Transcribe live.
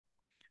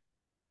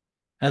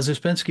As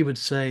Uspensky would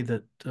say,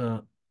 that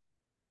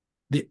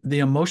the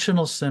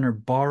emotional center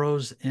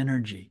borrows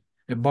energy.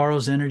 It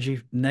borrows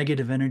energy,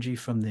 negative energy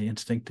from the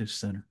instinctive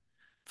center,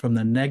 from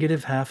the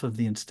negative half of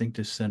the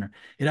instinctive center.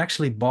 It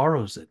actually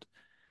borrows it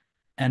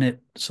and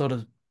it sort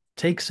of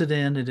takes it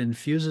in, it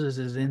infuses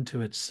it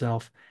into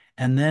itself,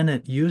 and then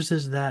it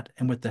uses that,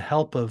 and with the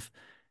help of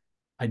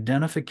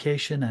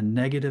identification and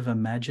negative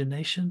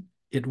imagination,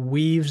 it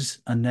weaves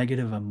a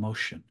negative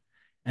emotion.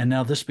 And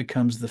now this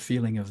becomes the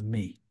feeling of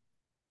me.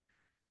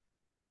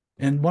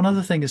 And one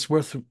other thing is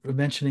worth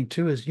mentioning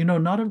too is, we're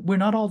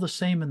not all the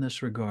same in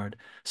this regard.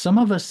 Some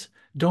of us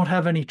don't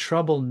have any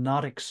trouble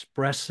not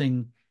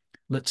expressing,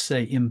 let's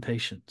say,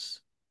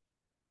 impatience,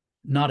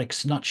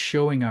 not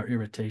showing our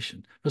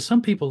irritation. For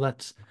some people,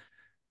 that's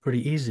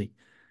pretty easy.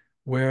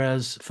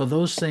 Whereas for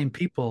those same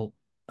people,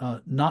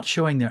 not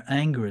showing their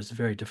anger is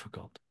very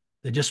difficult.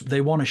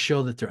 They want to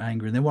show that they're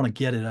angry and they want to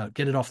get it out,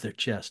 get it off their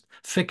chest,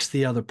 fix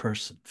the other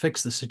person,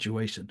 fix the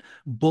situation,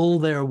 bull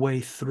their way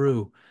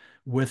through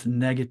with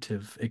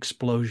negative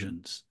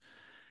explosions.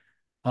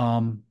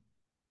 Um,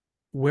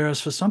 whereas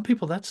for some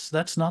people,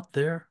 that's not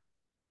their.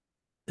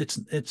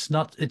 It's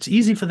not. It's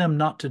easy for them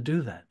not to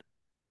do that,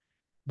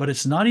 but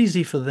it's not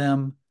easy for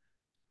them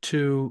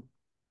to.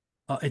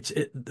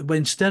 But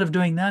instead of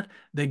doing that,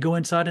 they go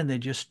inside and they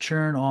just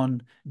churn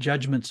on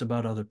judgments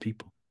about other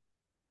people,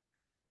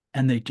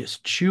 and they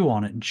just chew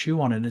on it and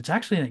chew on it. It's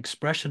actually an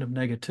expression of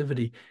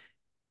negativity,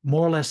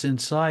 more or less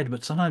inside,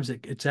 but sometimes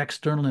it's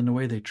external in the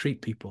way they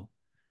treat people.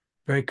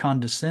 Very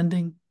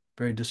condescending,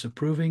 very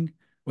disapproving,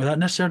 without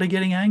necessarily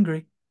getting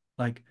angry.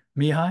 Like,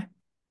 Mihai,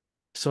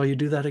 saw you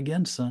do that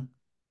again, son.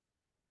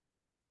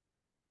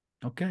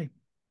 Okay,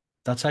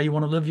 that's how you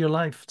want to live your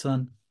life,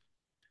 son.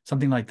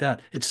 Something like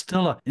that. It's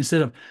still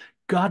instead of,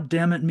 God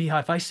damn it, Mihai,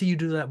 if I see you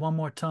do that one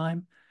more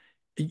time,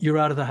 you're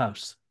out of the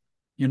house.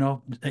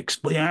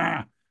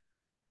 Explain.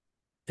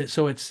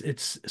 So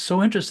it's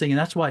so interesting, and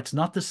that's why it's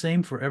not the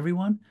same for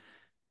everyone.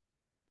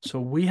 So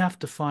we have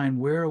to find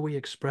where are we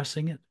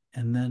expressing it,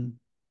 and then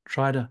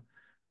try to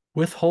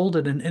withhold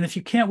it. And if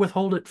you can't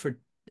withhold it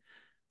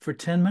for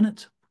 10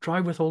 minutes,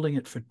 try withholding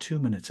it for 2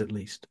 minutes at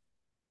least.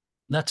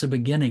 That's a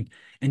beginning.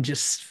 And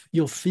just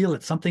you'll feel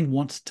it. Something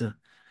wants to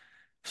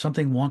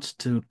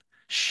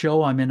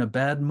show I'm in a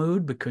bad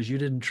mood because you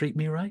didn't treat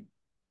me right,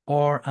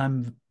 or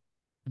I'm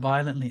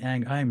violently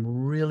angry. I am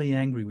really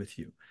angry with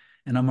you,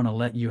 and I'm going to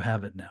let you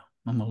have it now.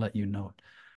 I'm going to let you know it.